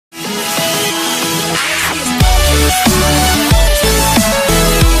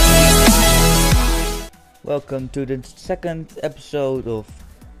Welcome to the second episode of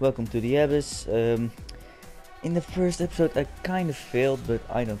Welcome to the Abyss. In the first episode I kind of failed, but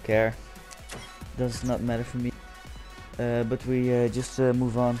I don't care. Does not matter for me. But we just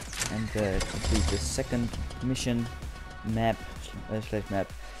move on and complete the second mission map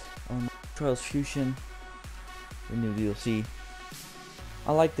on Trials Fusion, the new DLC.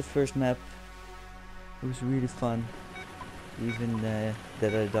 I like the first map. It was really fun, even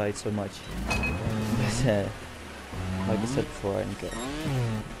that I died so much. But like I said before, I don't care.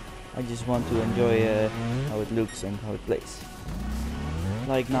 I just want to enjoy how it looks and how it plays.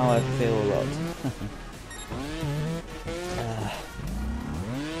 Like now I fail a lot.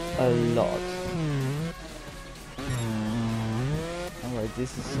 A lot. Alright,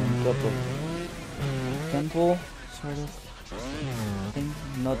 this is some type of temple, sort of thing,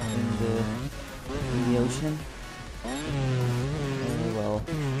 not in the ocean. Well,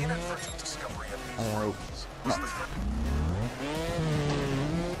 I hope not.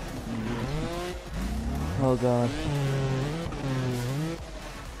 Oh god.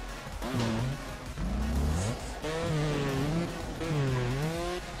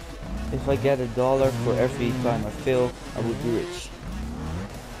 If I get $1 for every time I fail, I would be rich.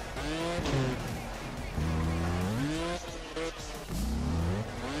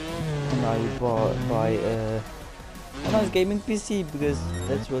 And I would buy a nice gaming PC, because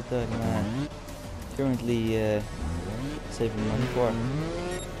that's what I'm currently saving money for.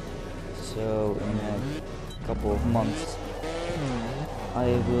 So in a couple of months I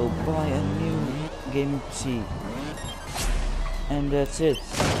will buy a new gaming PC. And that's it.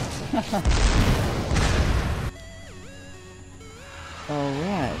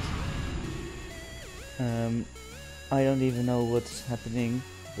 Alright. I don't even know what's happening,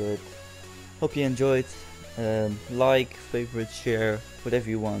 but hope you enjoyed. Like, favorite, share, whatever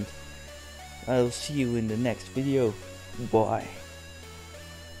you want. I'll see you in the next video. Bye.